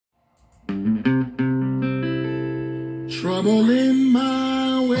Trouble in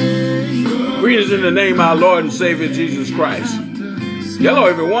my way. Greetings in the name of our Lord and Savior Jesus Christ. Hello,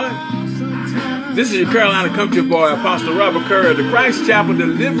 everyone. This is your Carolina country boy, Apostle Robert Curry of the Christ Chapel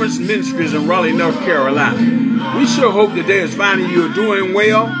Deliverance Ministries in Raleigh, North Carolina. We sure hope today is finding you doing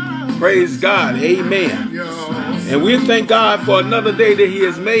well. Praise God. Amen. And we thank God for another day that He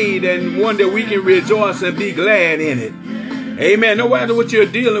has made and one that we can rejoice and be glad in it. Amen. No matter what you're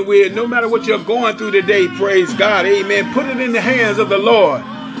dealing with, no matter what you're going through today, praise God. Amen. Put it in the hands of the Lord,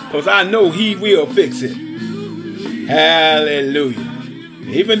 because I know He will fix it. Hallelujah.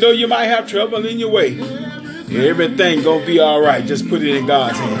 Even though you might have trouble in your way, everything gonna be all right. Just put it in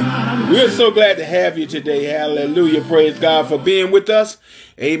God's hand. We're so glad to have you today. Hallelujah. Praise God for being with us.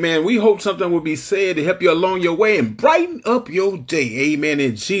 Amen. We hope something will be said to help you along your way and brighten up your day. Amen.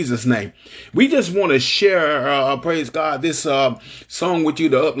 In Jesus' name. We just want to share, praise God, this song with you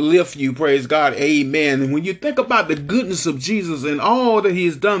to uplift you. Praise God. Amen. And when you think about the goodness of Jesus and all that He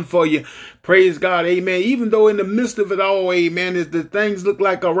has done for you, praise God. Amen. Even though in the midst of it all, amen, is the things look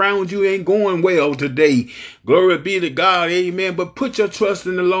like around you ain't going well today. Glory be to God. Amen. But put your trust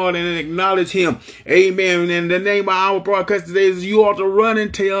in the Lord and acknowledge Him. Amen. And the name of our broadcast today is you ought to run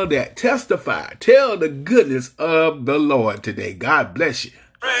and tell that. Testify. Tell the goodness of the Lord today. God bless you.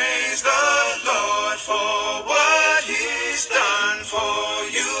 Praise the Lord for what He's done for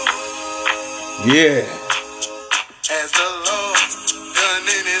you. Yeah. Has the Lord done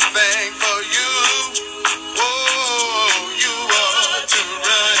anything for you? Oh, you ought to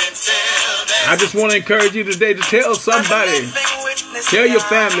run and tell that. I just want to encourage you today to tell somebody. Tell your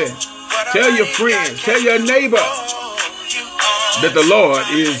family. Tell your friends. Tell your neighbor that the Lord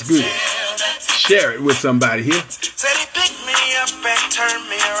is good. Share it with somebody here. Said He picked me up and turned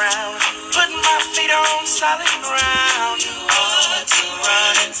me around, put my feet on solid ground. You ought to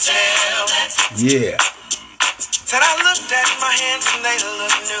run and tell that. Yeah. Said I looked at my hands and they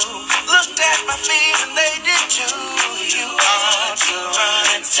looked new. Looked at my feet and they did too. You ought to run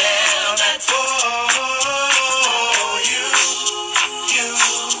and tell that. Oh,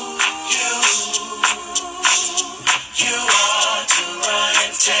 you ought to run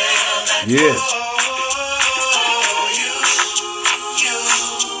and tell that. Yes.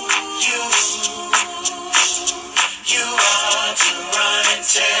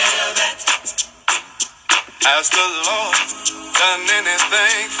 Has the Lord done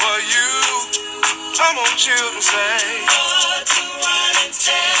anything for you? Come on, children, say.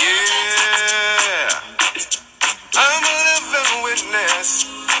 Yeah. I'm a living witness.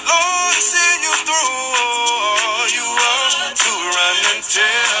 Lord has seen you through. You ought to run and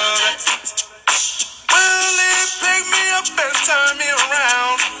tell that. Well, He picked me up and turned me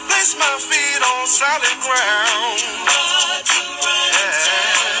around, placed my feet on solid ground.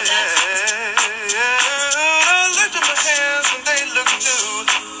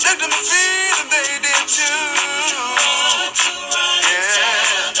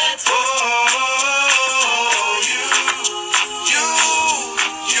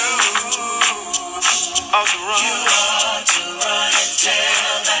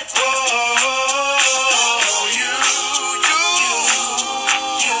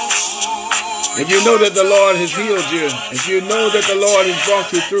 If you know that the Lord has healed you, if you know that the Lord has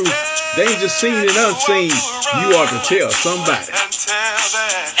brought you through danger seen and unseen, you ought to tell somebody.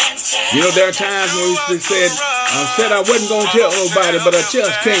 You know, there are times when we said, I wasn't going to tell nobody, but I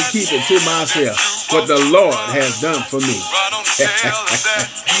just can't keep it to myself. What the Lord has done for me.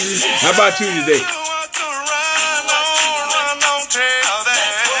 How about you today?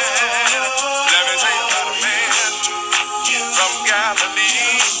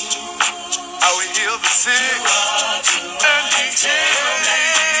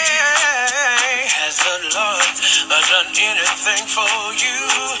 Anything for you?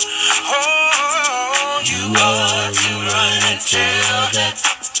 Oh, you ought to run and tell that.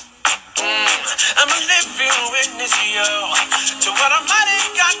 I'm a living witness, yo, to what a mighty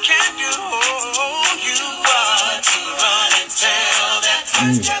God can do. Oh, you ought to run and tell that.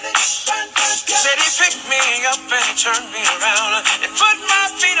 Said He picked me up and turned me around and put my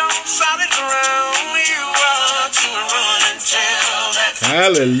feet on solid ground. You ought to run and tell that.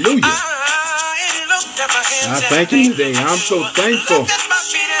 Hallelujah. I thank you today. I'm so thankful.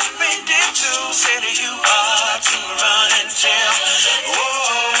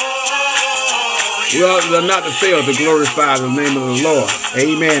 We ought not to fail to glorify the name of the Lord.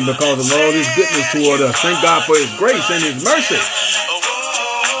 Amen. Because of all His goodness toward us. Thank God for His grace and His mercy.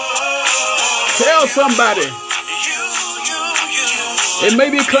 Tell somebody. It may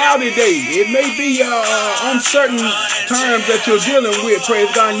be a cloudy day. It may be uncertain times that you're dealing with, praise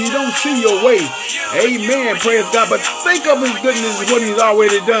God, and you don't see your way. Amen, praise God. But think of his goodness, what he's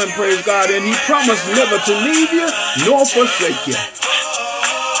already done, praise God. And he promised never to leave you nor forsake you.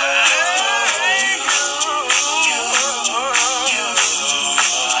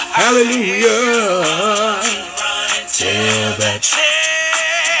 Hallelujah. Tell that.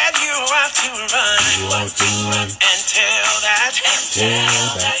 Tell you want to run. You want to run. And tell that. And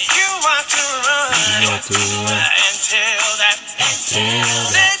tell that. You want to run. You want to run. And tell that. And tell that.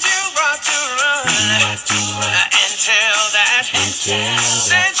 Said you want to run. You want to run. And tell that. And tell that.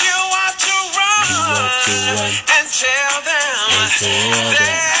 Said you want to run. You want to run. And tell them. And tell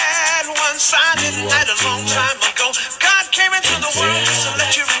that one Sunday night a long time ago, God came into the world just to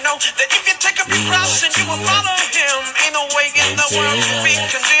let you know that if you take up your cross and you will follow him, ain't no way in the world to be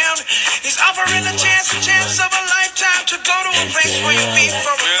condemned. He's offering a chance of a lifetime to go to a place where you'll be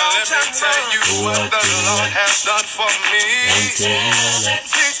for a long time. Let me tell you what the Lord has done for me.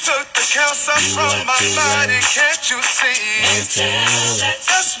 He took the cancer from my body, can't you see?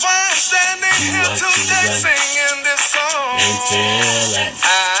 That's why I'm standing here today singing this song.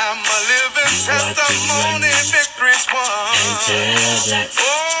 I'm a living testimony, victory's won.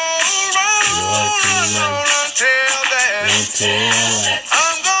 Oh, run, tell that.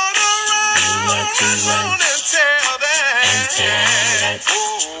 I'm gonna run and tell that.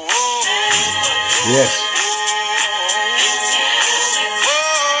 Yes.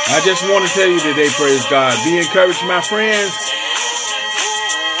 I just want to tell you today, praise God, be encouraged, my friends,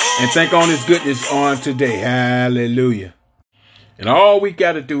 and think on his goodness on today. Hallelujah. And all we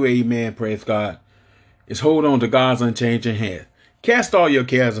got to do, amen, praise God, is hold on to God's unchanging hand. Cast all your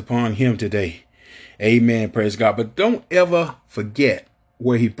cares upon him today. Amen, praise God. But don't ever forget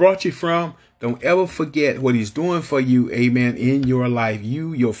where he brought you from. Don't ever forget what he's doing for you, amen, in your life,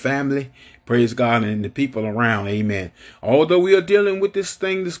 you, your family, praise God, and the people around, amen. Although we are dealing with this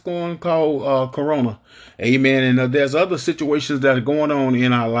thing that's going called Corona, amen, and there's other situations that are going on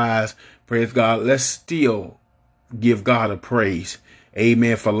in our lives, praise God, let's still give God a praise,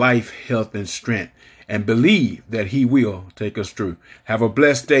 amen, for life, health, and strength, and believe that he will take us through. Have a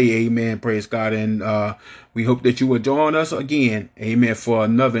blessed day, amen, praise God, and we hope that you will join us again, amen, for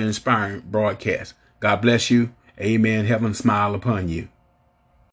another inspiring broadcast. God bless you, amen, heaven smile upon you.